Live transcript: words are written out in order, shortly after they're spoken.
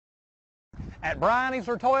At Bryan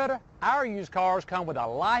Easler Toyota, our used cars come with a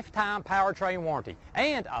lifetime powertrain warranty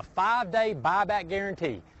and a 5-day buyback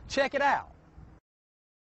guarantee. Check it out.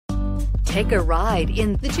 Take a ride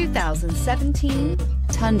in the 2017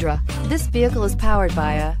 Tundra. This vehicle is powered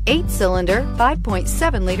by a 8-cylinder,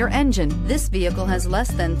 5.7-liter engine. This vehicle has less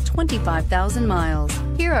than 25,000 miles.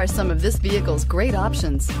 Here are some of this vehicle's great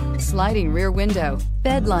options: sliding rear window,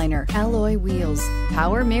 bed liner, alloy wheels,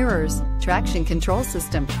 power mirrors, traction control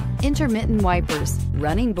system, intermittent wipers,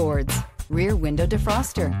 running boards, rear window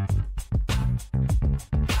defroster.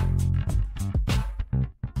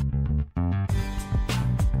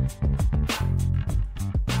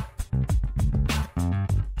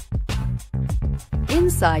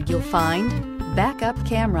 Inside you'll find backup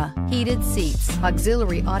camera, heated seats,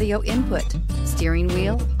 auxiliary audio input, steering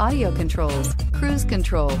wheel audio controls, cruise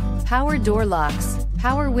control, power door locks,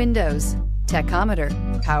 power windows, tachometer,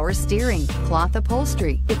 power steering, cloth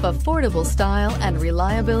upholstery. If affordable style and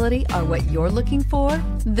reliability are what you're looking for,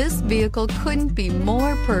 this vehicle couldn't be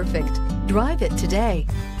more perfect. Drive it today.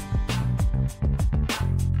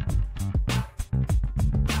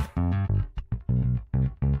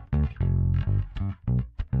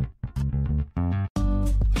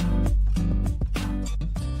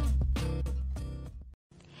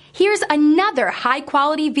 Here's another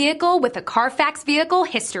high-quality vehicle with a Carfax Vehicle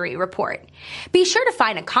History Report. Be sure to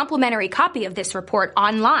find a complimentary copy of this report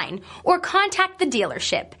online or contact the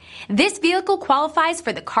dealership. This vehicle qualifies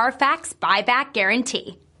for the Carfax Buyback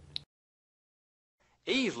Guarantee.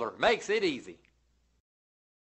 Easler makes it easy.